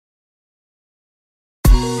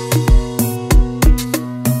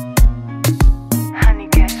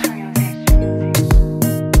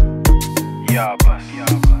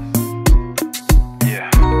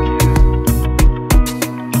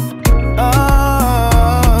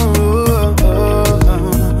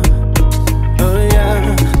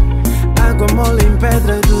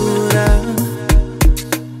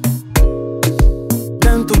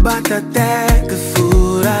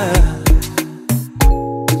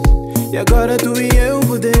E agora tu e eu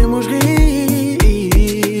podemos rir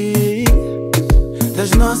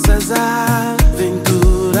das nossas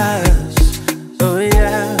aventuras. Oh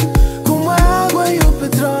yeah. Como a água e o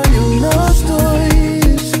petróleo, nós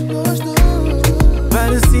dois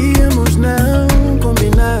parecíamos não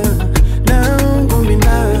combinar, não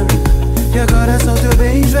combinar. E agora só teu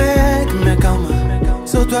beijo é que me acalma,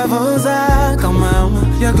 só tua voz acalma a alma.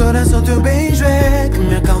 E agora só teu beijo é que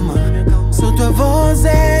me acalma, só tua voz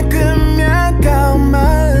é que me acalma.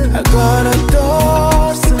 Agora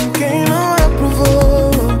torce quem não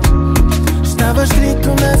aprovou. Estava escrito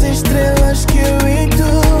nas estrelas que eu e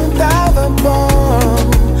tu tava bom.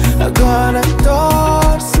 Agora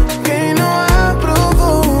torce quem não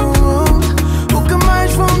aprovou. O que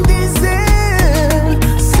mais vão dizer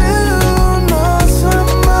se o nosso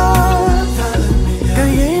amor?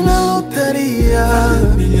 Ganhei na lotaria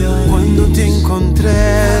quando te encontrei.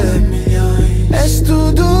 És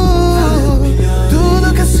tudo,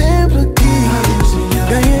 tudo que sempre quis.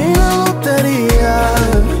 Ganhei na lotaria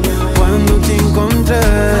quando te encontrei.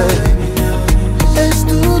 És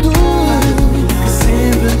tudo que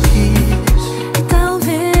sempre quis.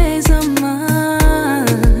 Talvez amar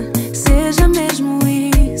seja mesmo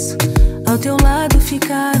isso, ao teu lado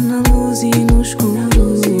ficar na luz e no escuro.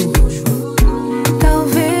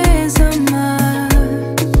 Talvez amar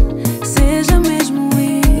seja mesmo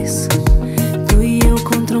isso, tu e eu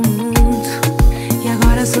contra o mundo. E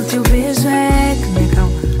agora só teu beijo é que me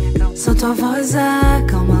acalma, só tua voz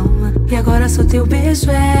acalma a alma. E agora só teu beijo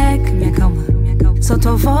é que me acalma, só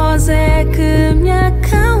tua voz é que me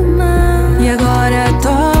acalma. E agora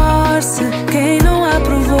torce quem não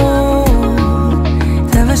aprovou.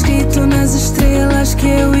 Tava escrito nas estrelas que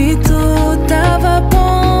eu e tu tava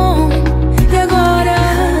bom. E agora,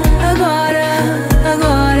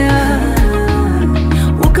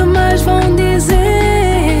 o que mais vão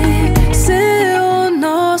dizer se o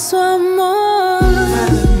nosso amor?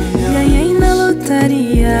 Ganhei na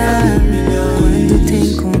lotaria quando te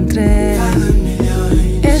encontrei.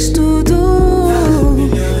 És tudo,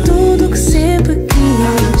 tudo que sempre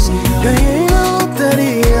quis. Ganhei na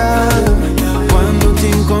lotaria quando te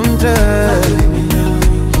encontrei.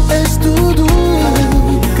 És tudo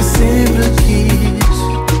que sempre quis.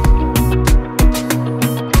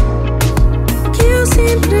 Que eu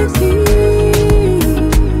sempre quis.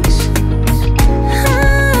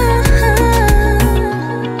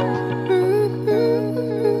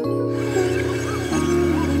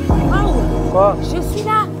 Quoi? Je suis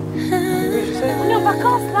là. Oui, je sais. On est en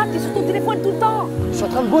vacances là, t'es sur ton téléphone tout le temps. Je suis en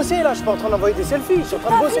train de bosser là, je suis pas en train d'envoyer des selfies, je suis en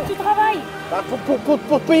train de bosser. Tu travailles. Bah,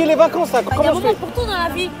 pour te payer les vacances là, Il y a un comment je moment fais? pour tout dans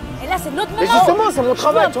la vie. Et là, c'est notre moment. Mais justement, c'est mon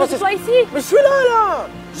travail, tu vois. C'est toi ici. Mais je suis là.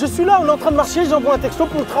 Je suis là, on est en train de marcher, j'envoie un texto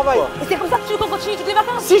pour le travail. Et c'est comme ça que tu veux qu'on continue toutes les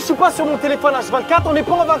vacances. Si je suis pas sur mon téléphone H24, on n'est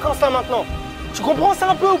pas en vacances là maintenant. Tu comprends ça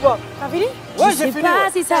un peu ou pas? T'as fini? Ouais, Je j'ai sais fini. pas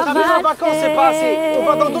si ça en va vacances, c'est faire. pas assez. On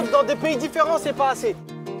va dans des pays différents, c'est pas assez.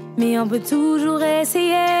 Mais on peut toujours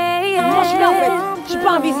essayer. Moi, je suis là en fait. Je suis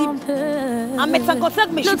pas invisible. 1m55,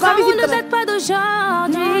 mais je suis Notre pas amour invisible ne quand même. date pas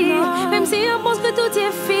d'aujourd'hui. Même si on pense que tout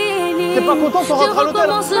est fini. T'es pas content qu'on rentre à l'hôtel?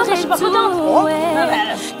 Non, moi, je suis pas contente. tout, ouais. Non,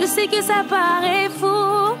 mais- Je sais que ça paraît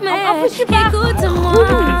fou, mais En plus, je suis pas- écoute-moi.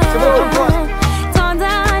 C'est bon, quoi? Tant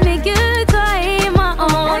d'années que toi et moi,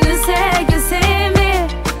 on ne sait que s'aimer.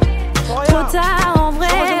 Trop tard, en vrai,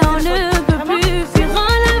 on ne peut plus fuir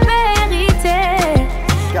en la vérité.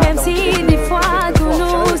 Même si des fois tout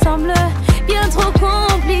nous semble bien trop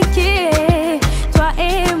compliqué. Toi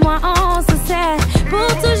et moi, on se sait pour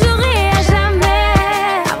toujours et à jamais.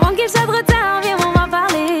 Avant qu'il soit trop tard, viens, on va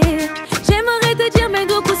parler. J'aimerais te dire mes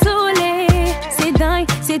doux coups saoulés. C'est dingue,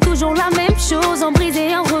 c'est toujours la même chose. On brise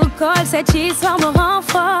et on recolle, cette histoire me rend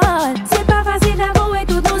folle. C'est pas facile d'avouer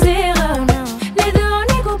toutes nos erreurs. Les deux, on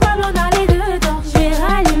est coupables, on a les deux torts. J'ai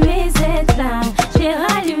rallumé cette flamme, j'ai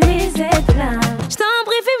rallumé cette flamme. Je t'en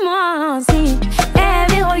prie, fais-moi un signe.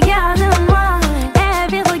 Eh bien, regarde-moi,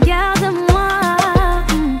 eh bien, regarde-moi.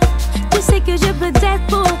 Tu sais que je peux être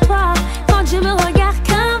pour toi quand je me regarde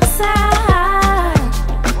comme ça.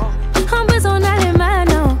 En besoin d'aller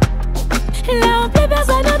maintenant. Là où plus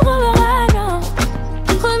personne ne trouvera, non.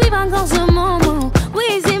 Revivre encore ce moment.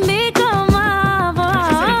 Oui, c'est mais comme avant.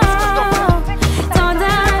 Tant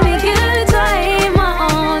d'années que toi et moi,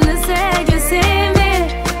 on ne sait que s'aimer.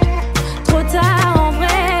 Trop tard, en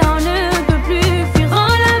vrai, on ne peut plus fuir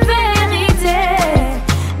en la vérité.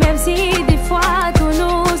 Même si des fois tout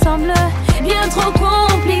nous semble bien trop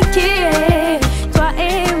compliqué. Toi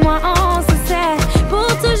et moi, on se sait pour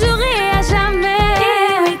toujours et à jamais.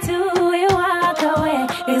 Et tout est walk away.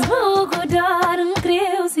 Es beaucoup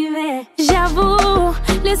d'incrédulité. J'avoue,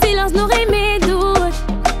 le silence nourrit mes doutes.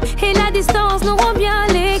 Et la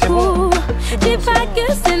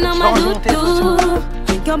ma doudou,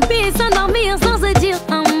 qu'on puisse s'endormir sans se dire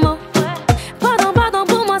un mot. Pardon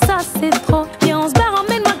pour moi, ça c'est trop. Viens on se barre,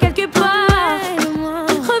 emmène-moi quelque part.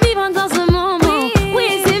 Revivons dans ce moment.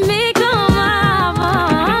 Oui, c'est mes comme avant.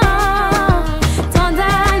 Tant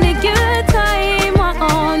d'années que toi et moi,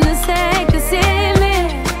 on ne sait que s'aimer.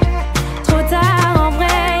 Trop tard en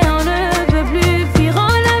vrai, on ne peut plus fuir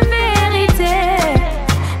en la vérité.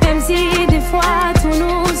 Même si des fois tout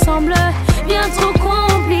nous semble bien trop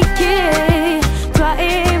compliqué. Toi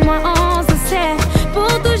et moi, on se sait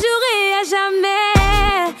pour toujours et à jamais.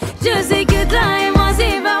 Je sais que toi et moi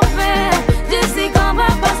c'est parfait. Je sais qu'on va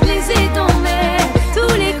pas se laisser tomber.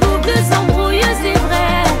 Tous les couples s'embrouillent, c'est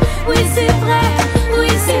vrai. Oui c'est vrai, oui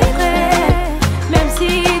c'est vrai. Même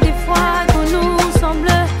si des fois tout nous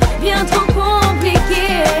semble bien trop compliqué.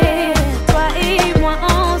 Toi et moi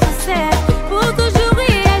on se sait pour toujours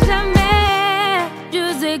et à jamais. Je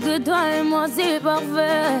sais que toi et moi c'est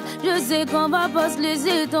parfait. Je sais qu'on va pas se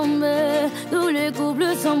laisser tomber. Tous les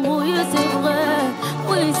couples s'embrouillent, c'est vrai.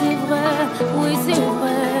 Oui c'est vrai, oui c'est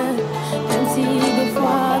vrai. Même si des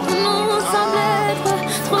fois tout nous semble être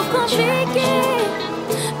trop compliqué.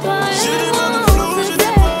 Toi et moi on se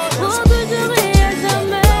sait pour toujours et à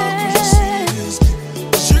jamais.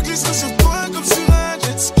 Je glisserai sur toi comme sur un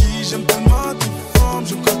jet ski. J'aime tellement tes formes,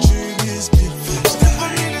 je crois que tu respires. Je t'ai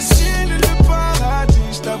promis le ciel et le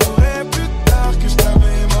paradis. Je t'avouerai plus tard que je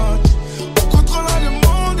t'avais menti. On contrôlera le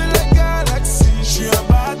monde et la galaxie. Je suis un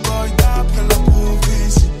bad boy d'après la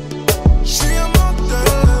prophétie. Je suis un menteur.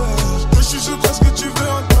 Je chuchoterai ce que tu veux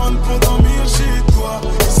entendre pour dormir chez toi.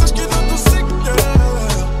 Et sache que dans ton secteur,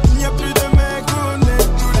 il n'y a plus de mecs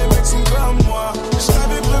honnêtes. Tous les mecs sont comme moi. Je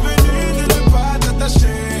t'avais prévenu de ne pas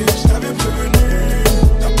t'attacher. Je t'avais prévenu,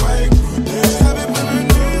 t'as pas écouté. Je t'avais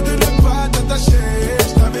prévenu de ne pas t'attacher.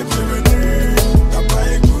 Je t'avais prévenu, t'as pas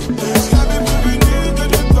écouté. Je t'avais prévenu de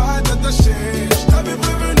ne pas t'attacher. Je t'avais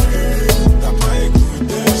prévenu, t'as pas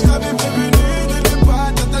écouté. Je t'avais prévenu de ne pas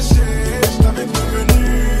t'attacher. Je t'avais prévenu,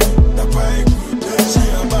 t'as pas écouté. Je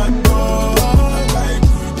suis un bad boy, t'as pas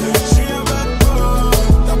écouté. Je suis un bad boy,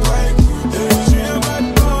 t'as pas écouté. Je suis un bad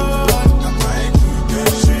boy, t'as pas écouté.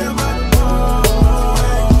 Je suis un bad boy.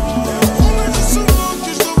 On me dit souvent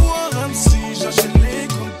que je dois voir un psy. J'enchaîne les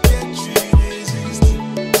conquêtes, je suis irrésistible.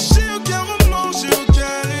 J'ai aucun roman, j'ai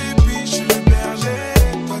aucun répit. Je suis le berger,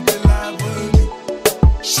 toi t'es la brebis.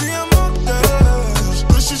 Je suis un menteur.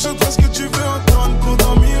 Je chuchoterai ce que tu veux entendre pour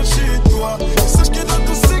dormir chez toi. Et sache que dans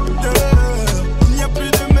ton secteur, il n'y a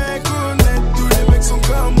plus de mecs honnêtes. Tous les mecs sont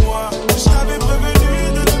comme moi. Je t'avais prévenu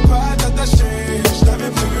de ne pas t'attacher. Je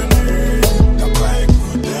t'avais prévenu, t'as pas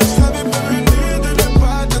écouté. Je t'avais prévenu de ne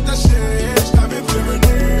pas t'attacher. Je t'avais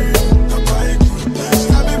prévenu, t'as pas écouté. Je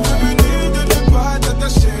t'avais prévenu de ne pas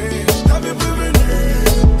t'attacher. Je t'avais prévenu,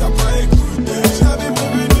 t'as pas écouté. Je t'avais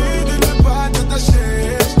prévenu de ne pas t'attacher.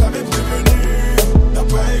 Je t'avais prévenu, t'as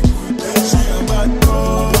pas écouté. Je suis un bad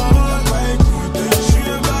boy, t'as pas écouté. Je suis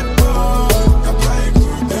un bad boy, t'as pas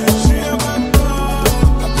écouté. Je suis un bad boy,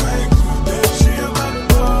 t'as pas écouté. Je suis un bad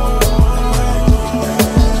boy.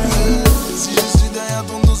 Si je suis derrière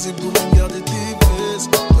ton dos, c'est pour me garder tes fesses.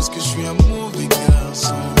 Parce que je suis un mauvais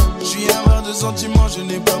garçon. Je suis avare de sentiments, je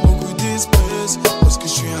n'ai pas beaucoup d'espèces. Parce que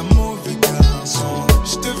je suis un mauvais garçon.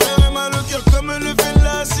 Je te ferai mal au cœur comme le fait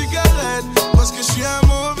la cigarette. Parce que je suis un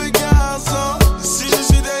mauvais garçon. Si je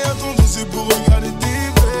suis derrière ton dos, c'est pour regarder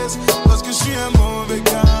tes fesses. Parce que je suis un mauvais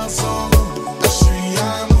garçon. Je suis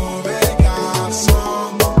un mauvais garçon.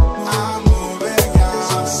 Un mauvais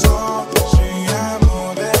garçon. Je suis un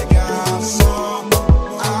mauvais garçon.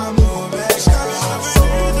 Un mauvais garçon. Je t'avais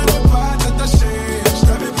prévenu de ne pas t'attacher. Je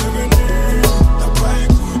t'avais prévenu, t'as pas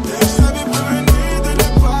écouté. Je t'avais prévenu de ne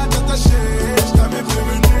pas t'attacher. Je t'avais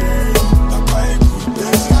prévenu, t'as pas écouté.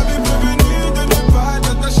 Je t'avais prévenu de ne pas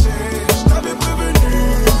t'attacher. Je t'avais prévenu,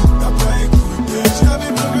 t'as pas écouté. Je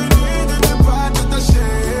t'avais prévenu de ne pas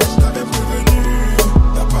t'attacher. Je t'avais prévenu,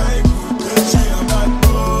 t'as pas écouté. Je suis un bad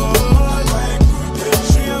boy, t'as pas écouté.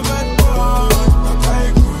 Je suis un bad boy, t'as pas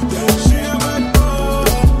écouté. Je suis un bad boy,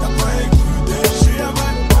 t'as pas écouté. Je suis un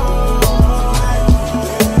bad boy.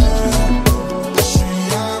 Je suis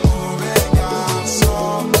un mauvais garçon,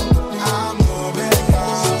 un mauvais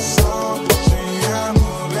garçon. Je suis un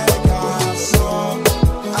mauvais garçon,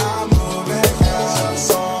 un mauvais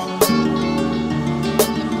garçon.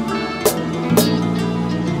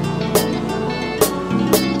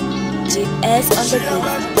 GS on the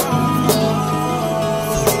beat.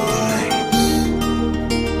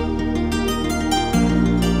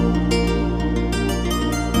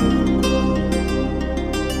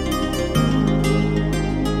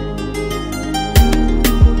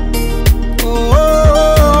 Oh, oh,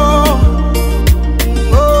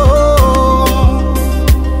 oh, oh.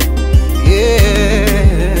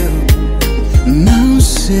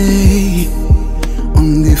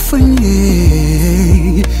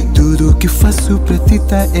 faço para ti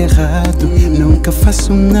tá errado. Nunca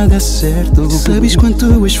faço nada certo. Sabes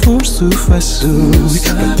quanto esforço faço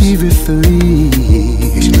para te ver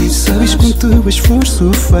feliz. Sabes quanto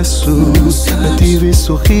esforço faço para te ver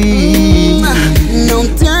sorrir. Não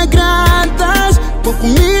te agradas por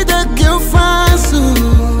comida que eu faço.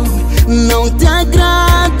 Não te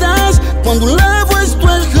agradas quando lavo as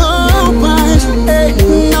tuas roupas.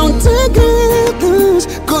 Não te agradas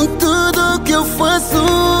com tudo que eu faço.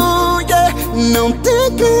 Não te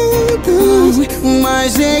agradas,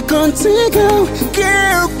 mas é contigo que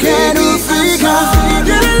eu quero ficar.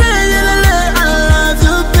 I love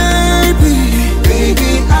you, baby.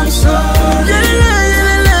 Baby, I'm sorry.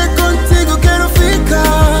 Contigo quero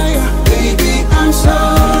ficar. Baby, I'm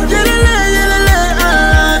sorry. I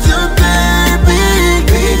love you, baby.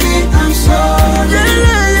 Baby, I'm sorry.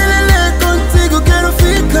 Contigo quero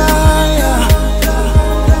ficar.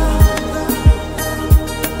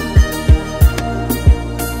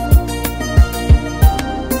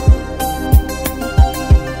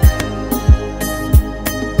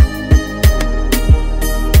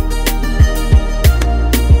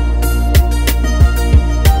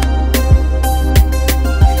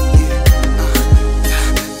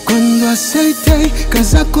 Aceitei,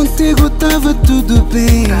 casar contigo tava tudo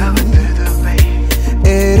bem.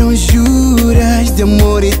 Eram juras de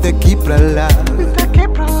amor e daqui pra lá.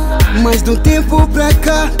 Mas de um tempo pra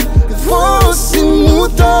cá você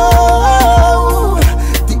mudou.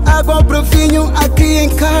 De água pro vinho aqui em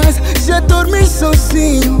casa já dormi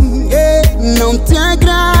sozinho. Não te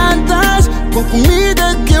agradas com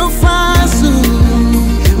comida que eu faço.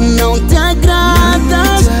 Não te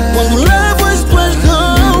agradas quando lavo as tuas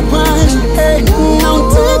roupas. Não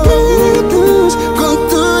te agradas com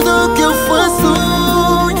tudo que eu faço.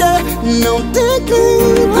 Não te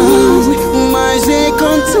agradas, mas é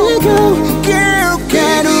contigo que eu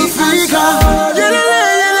quero ficar. I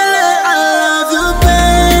love you,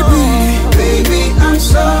 baby. Baby, I'm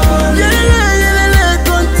sorry.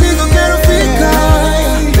 Contigo quero ficar.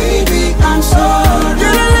 Baby, I'm sorry.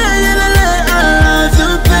 I love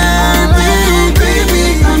you, baby. Baby,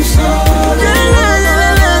 I'm sorry.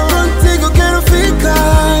 Contigo quero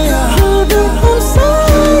ficar. Baby, I'm sorry.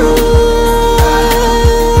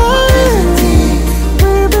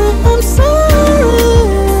 Baby, I'm sorry. Baby, I'm sorry.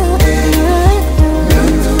 Baby,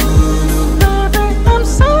 I'm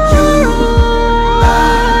sorry.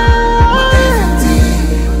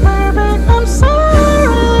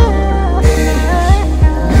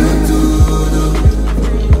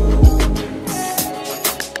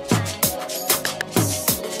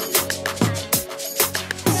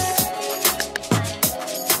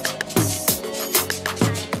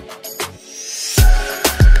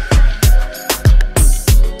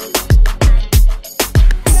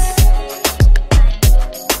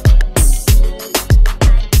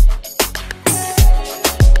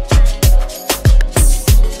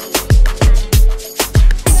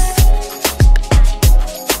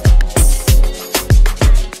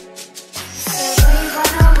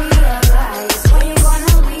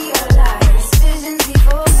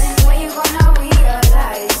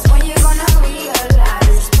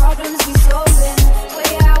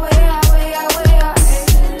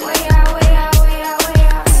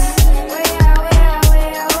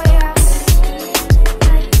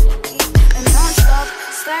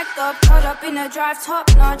 Top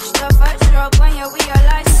notch, the first drop when you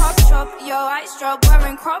realize chop. Your eyes drop,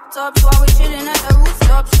 wearing crop tops while we're chilling at the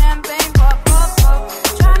rooftop. Champagne pop.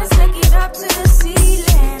 Trying to stick it up to the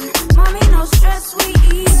ceiling. Mommy, no stress, we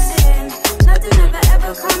eating. Nothing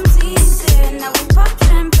ever comes easy. Now we pop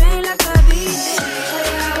champagne like a beating.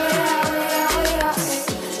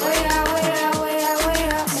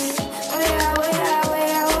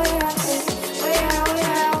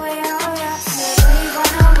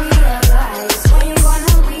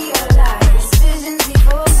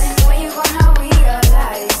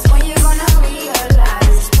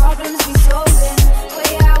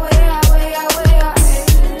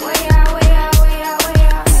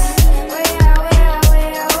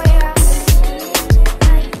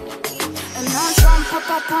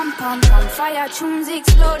 Fire tunes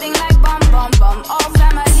exploding like bomb. All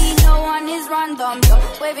family, no one is random.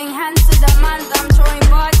 Waving hands to the man, throwing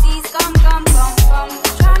parties, come.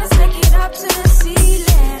 Trying to stick it up to the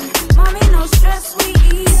ceiling. Mommy, no stress, we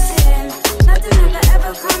eating. Nothing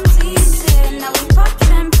ever comes easy. Now we pop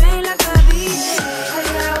champagne like a beating.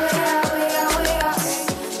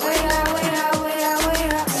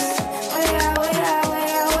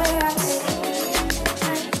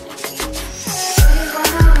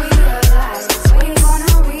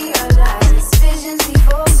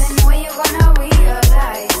 When you gonna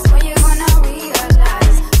realize, when you gonna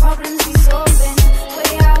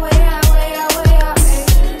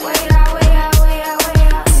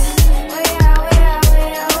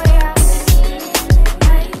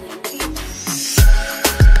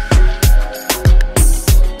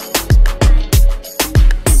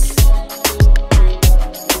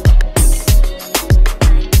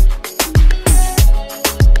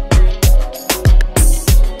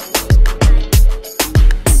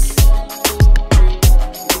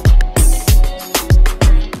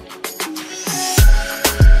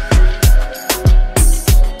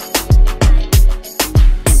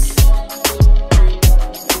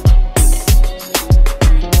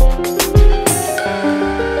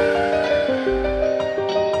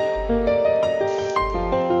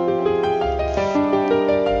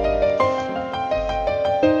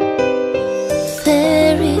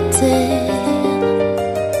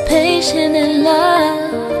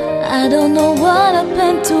don't know what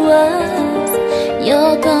happened to us.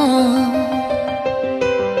 You're gone.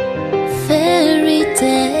 Fairy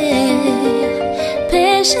tale,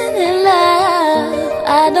 patient in love.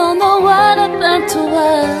 I don't know what happened to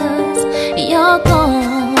us. You're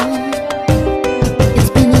gone. It's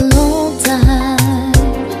been a long time.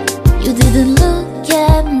 You didn't look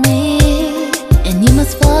at me, and you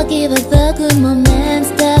must forgive us the good moments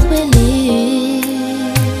that we lived.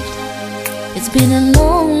 It's been a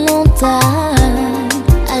long, long time.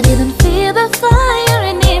 I didn't feel the fire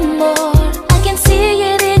anymore. I can see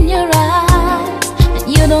it in your eyes, and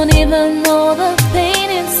you don't even know the pain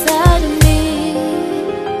inside of me.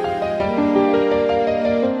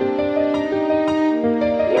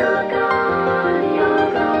 You're gone, you're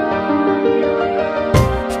gone, you're gone.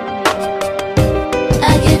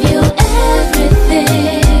 I give you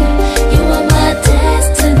everything. You are my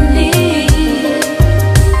destiny.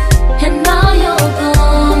 And now you're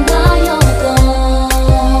gone, now you're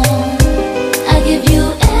gone. I give you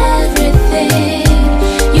everything.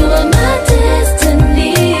 You are my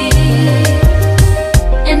destiny.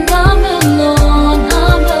 And I'm alone,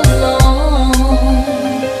 I'm alone.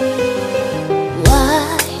 Why?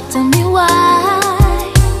 Tell me why?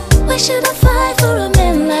 Why should I fight for a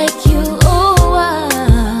man like you? Oh, why?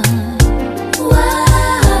 Why?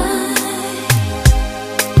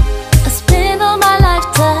 I spent all my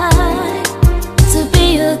lifetime to be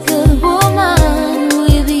a good woman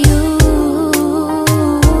with you.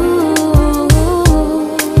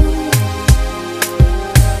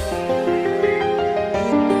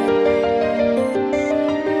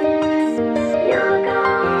 You're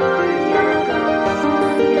gone, you're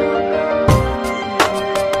gone, you're gone.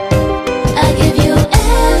 I give you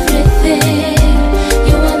everything.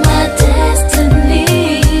 You are my destiny.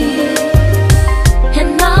 And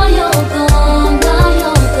now you're gone, now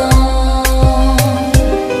you're gone.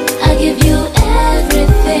 I give you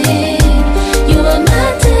everything. You are my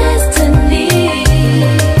destiny.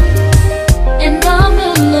 And I'm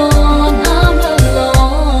alone, I'm alone.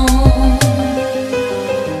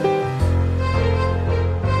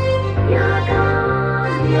 You're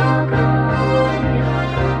gone, you're gone, you're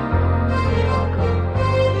gone, you're gone.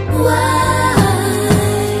 Why?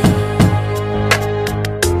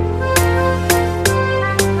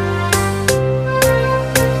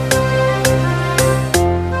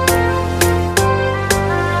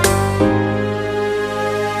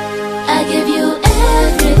 I give you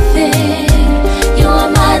everything. You are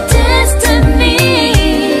my destiny.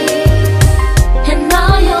 And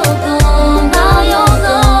now you're gone, now you're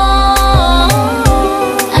gone.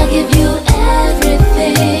 I give you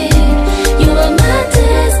everything. You are my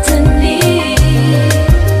destiny.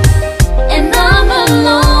 And I'm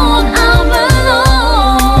alone, I'm alone.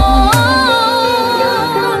 You're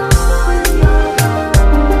gone, you're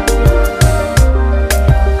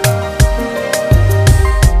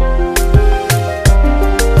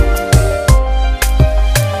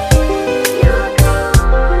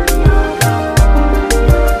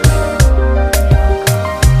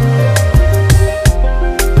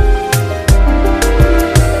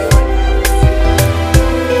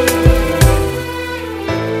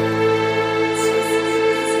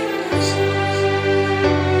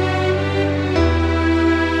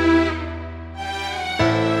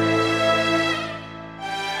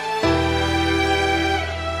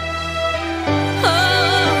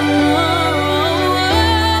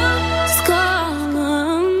Just call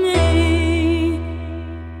on me.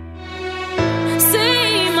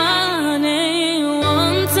 Say my name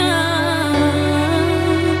one time.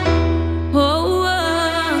 Oh,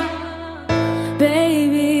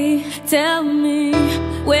 baby, tell me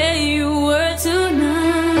where you were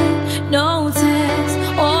tonight. No text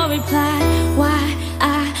or reply. Why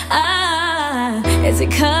is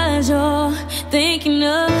it 'cause you're thinking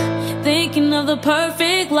of the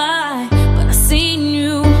perfect lie? But I seen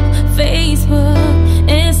you Facebook,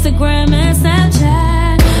 Instagram, and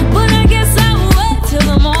Snapchat. But I guess I will wait till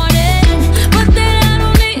the morning. But then I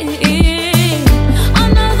don't need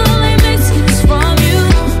another lame excuse from you.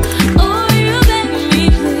 Oh, you begging me,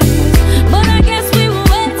 please. But I guess we will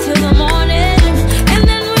wait till the morning, and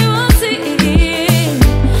then we will see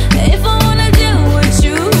if I wanna deal with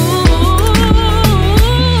you.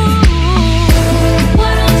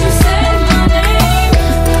 Why don't you say my name?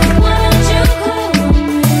 Why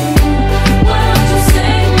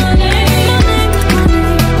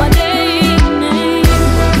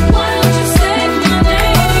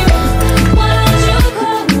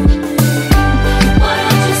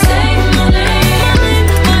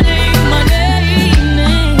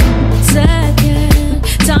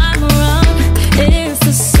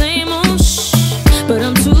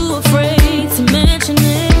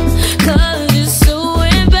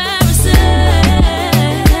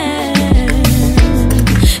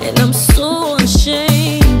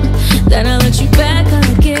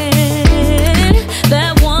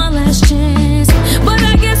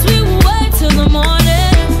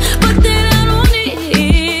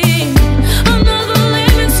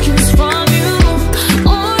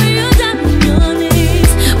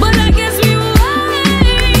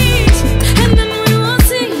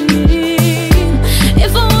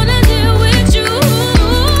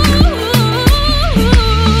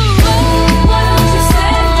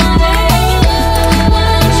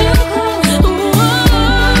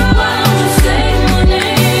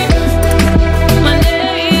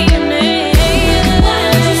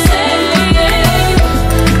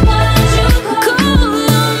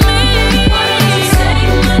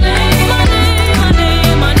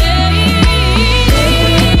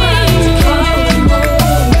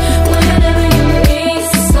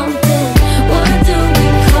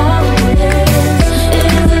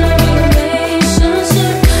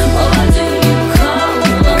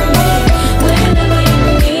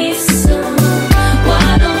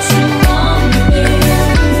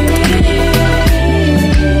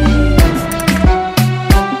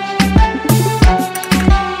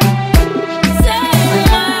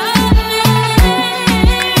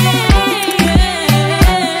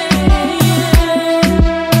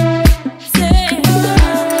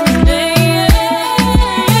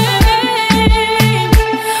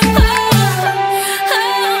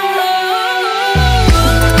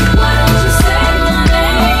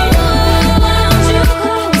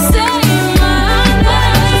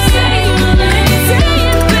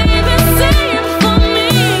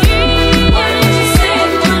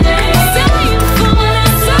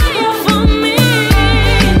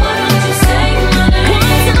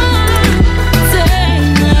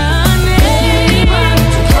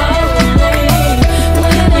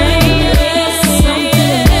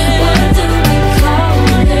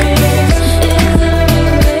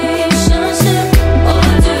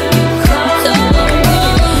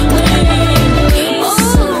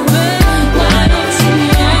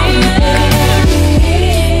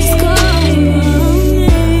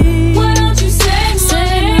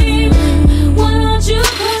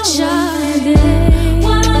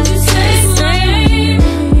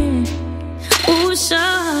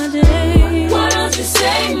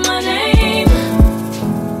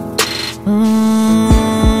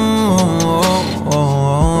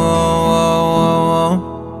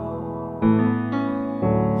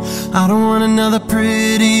another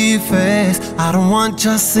pretty face. I don't want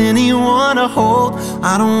just anyone to hold.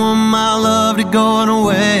 I don't want my love to go to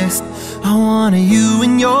waste. I want you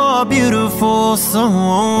and your beautiful soul.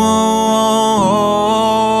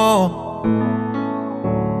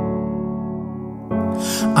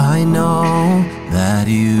 I know that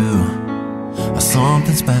you are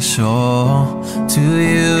something special. To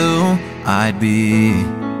you I'd be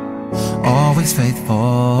always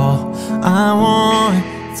faithful. I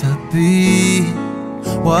want to be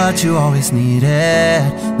what you always needed.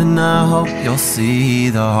 Then I hope you'll see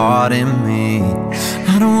the heart in me.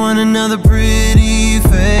 I don't want another pretty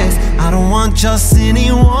face. I don't want just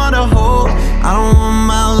anyone to hold. I don't want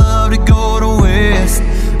my love to go to waste.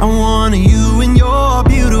 I want you and your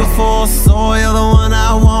beautiful soul. You're the one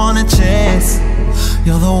I wanna chase.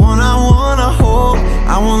 You're the one I wanna hold.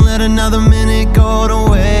 I won't let another minute go to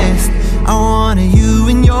waste. I want you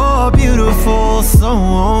and your beautiful soul.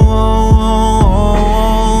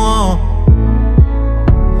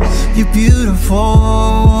 You're beautiful.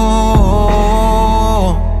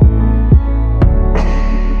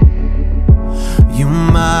 You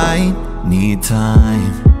might need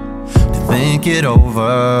time to think it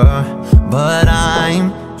over, but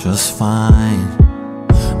I'm just fine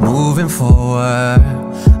moving forward.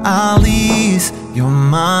 I'll ease your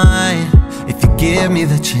mind. If you give me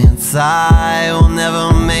the chance, I will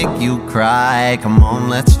never make you cry. Come on,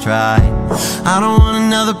 let's try. I don't want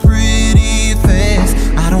another pretty face.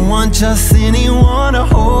 I don't want just anyone to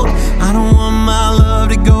hold. I don't want my love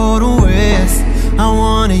to go to waste. I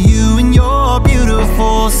want you and your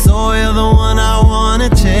beautiful soul. You're the one I wanna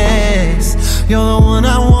chase. You're the one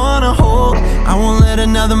I wanna hold. I won't let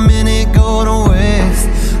another minute go to waste.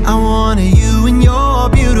 I want you and your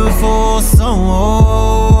beautiful soul.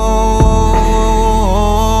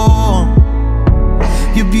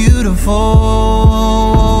 You're beautiful.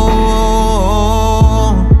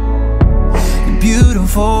 You're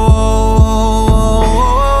beautiful.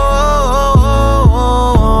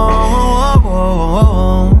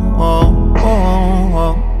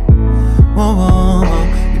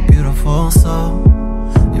 You're beautiful soul.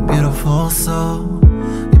 You're beautiful soul.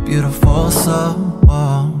 You're beautiful soul.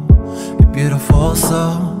 You're beautiful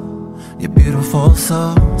soul. You're beautiful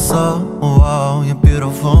soul. Oh, you're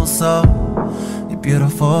beautiful soul. You're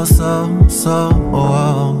beautiful soul.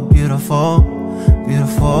 Oh, beautiful,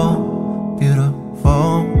 beautiful,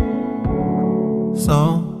 beautiful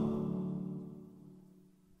soul.